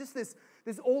that. Just this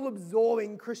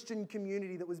all-absorbing Christian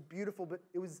community that was beautiful, but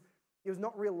it was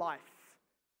not real life.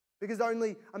 Because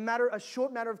only a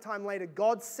short matter of time later,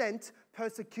 God sent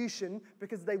persecution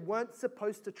because they weren't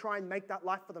supposed to try and make that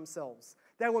life for themselves.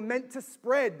 They were meant to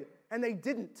spread, and they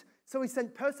didn't. So he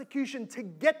sent persecution to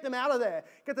get them out of there,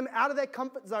 get them out of their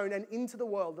comfort zone and into the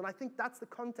world. And I think that's the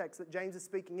context that James is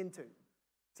speaking into.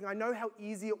 Saying, I know how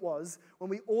easy it was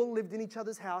when we all lived in each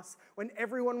other's house, when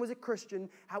everyone was a Christian,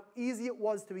 how easy it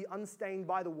was to be unstained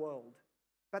by the world.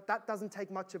 But that doesn't take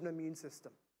much of an immune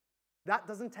system. That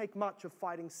doesn't take much of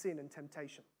fighting sin and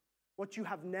temptation. What you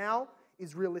have now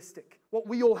is realistic. What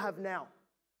we all have now.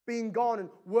 being gone and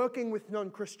working with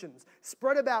non-Christians,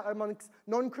 spread about amongst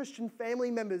non-Christian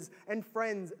family members and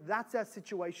friends. That's our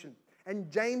situation.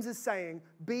 And James is saying,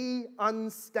 be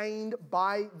unstained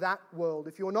by that world.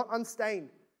 If you're not unstained,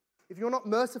 if you're not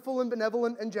merciful and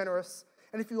benevolent and generous,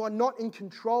 and if you are not in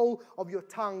control of your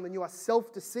tongue, then you are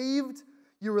self-deceived,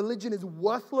 your religion is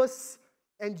worthless,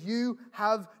 and you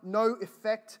have no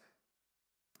effect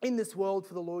in this world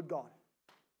for the Lord God.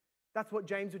 That's what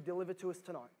James would deliver to us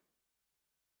tonight.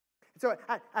 So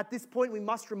at this point, we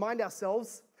must remind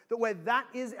ourselves that where that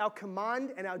is our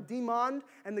command and our demand,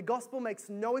 and the gospel makes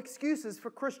no excuses for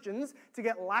Christians to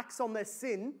get lax on their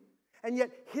sin, and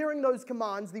yet hearing those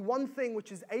commands, the one thing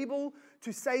which is able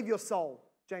to save your soul,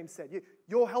 James said,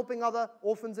 you're helping other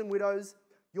orphans and widows,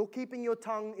 you're keeping your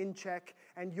tongue in check,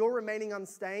 and you're remaining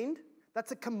unstained.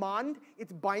 That's a command.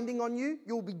 It's binding on you.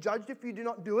 You will be judged if you do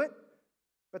not do it,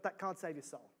 but that can't save your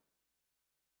soul.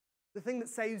 The thing that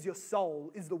saves your soul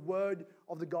is the word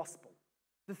of the gospel.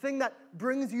 The thing that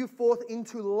brings you forth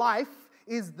into life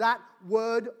is that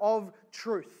word of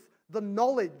truth. The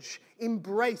knowledge,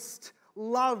 embraced,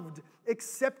 loved,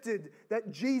 accepted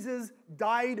that Jesus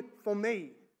died for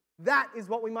me. That is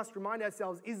what we must remind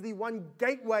ourselves is the one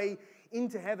gateway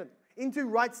into heaven, into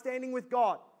right standing with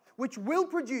God, which will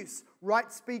produce right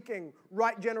speaking,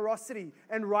 right generosity,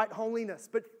 and right holiness.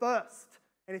 But first,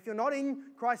 and if you're not in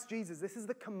Christ Jesus, this is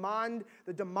the command,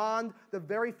 the demand, the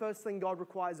very first thing God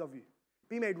requires of you.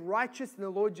 Be made righteous in the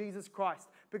Lord Jesus Christ,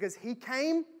 because He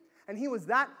came and He was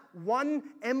that one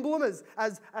emblem,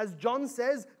 as John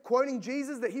says, quoting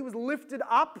Jesus, that He was lifted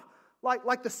up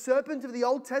like the serpent of the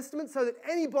Old Testament, so that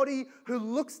anybody who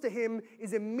looks to Him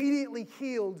is immediately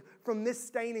healed from this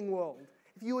staining world.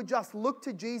 If you would just look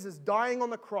to Jesus dying on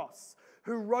the cross,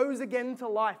 who rose again to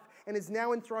life and is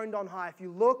now enthroned on high. If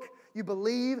you look, you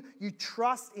believe, you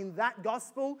trust in that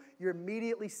gospel, you're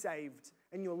immediately saved.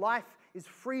 And your life is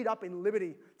freed up in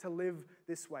liberty to live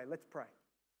this way. Let's pray.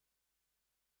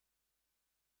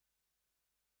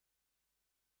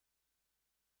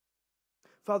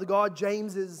 Father God,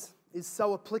 James is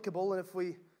so applicable, and if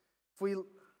we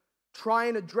try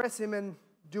and address him and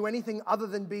do anything other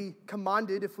than be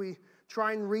commanded, if we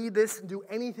try and read this and do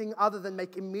anything other than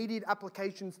make immediate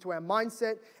applications to our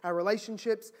mindset, our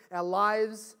relationships, our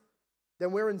lives,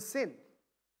 then we're in sin.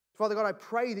 Father God, I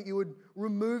pray that you would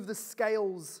remove the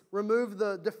scales, remove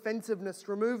the defensiveness,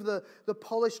 remove the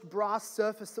polished brass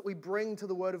surface that we bring to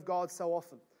the Word of God so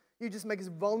often. You just make us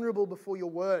vulnerable before your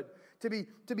Word, to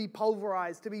be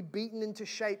pulverized, to be beaten into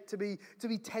shape, to be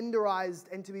tenderized,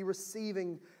 and to be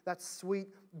receiving that sweet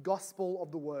gospel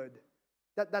of the Word.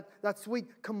 That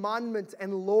sweet commandment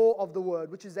and law of the Word,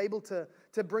 which is able to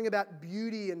bring about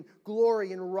beauty and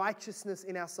glory and righteousness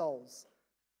in our souls.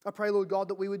 I pray, Lord God,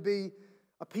 that we would be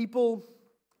a people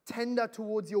tender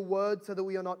towards your Word so that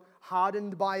we are not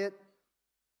hardened by it,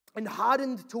 and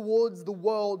hardened towards the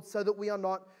world so that we are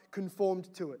not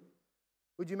conformed to it.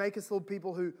 Would you make us, Lord,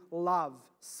 people who love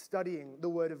studying the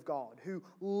Word of God, who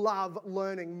love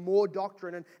learning more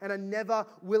doctrine and are never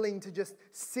willing to just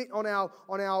sit on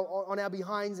our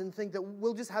behinds and think that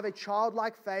we'll just have a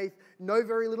childlike faith, know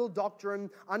very little doctrine,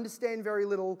 understand very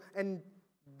little, and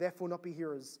therefore not be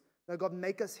hearers. No, God,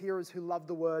 make us hearers who love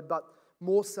the Word, but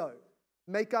more so,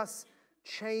 make us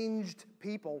changed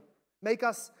people. Make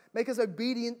us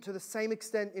obedient to the same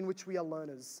extent in which we are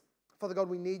learners. Father God,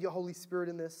 we need your Holy Spirit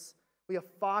in this. We are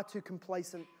far too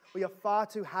complacent. We are far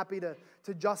too happy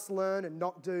to just learn and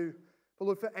not do. But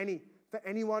Lord, for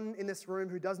anyone in this room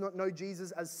who does not know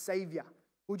Jesus as Savior,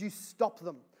 would you stop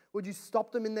them? Would you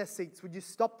stop them in their seats? Would you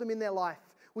stop them in their life?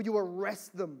 Would you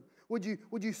arrest them? Would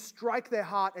you strike their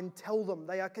heart and tell them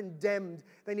they are condemned,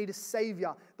 they need a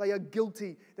Savior, they are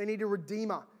guilty, they need a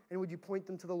Redeemer? And would you point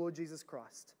them to the Lord Jesus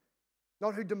Christ?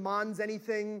 Not who demands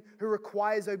anything, who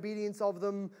requires obedience of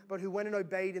them, but who went and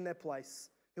obeyed in their place,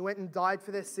 who went and died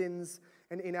for their sins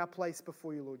and in our place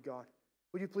before you, Lord God.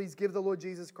 Would you please give the Lord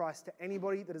Jesus Christ to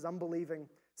anybody that is unbelieving?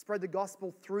 Spread the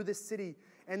gospel through this city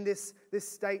and this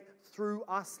state through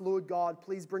us, Lord God.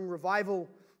 Please bring revival,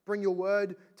 bring your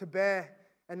word to bear,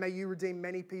 and may you redeem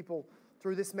many people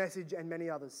through this message and many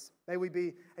others. May we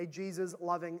be a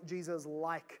Jesus-loving,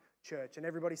 Jesus-like church. And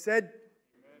everybody said,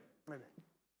 Amen. Amen.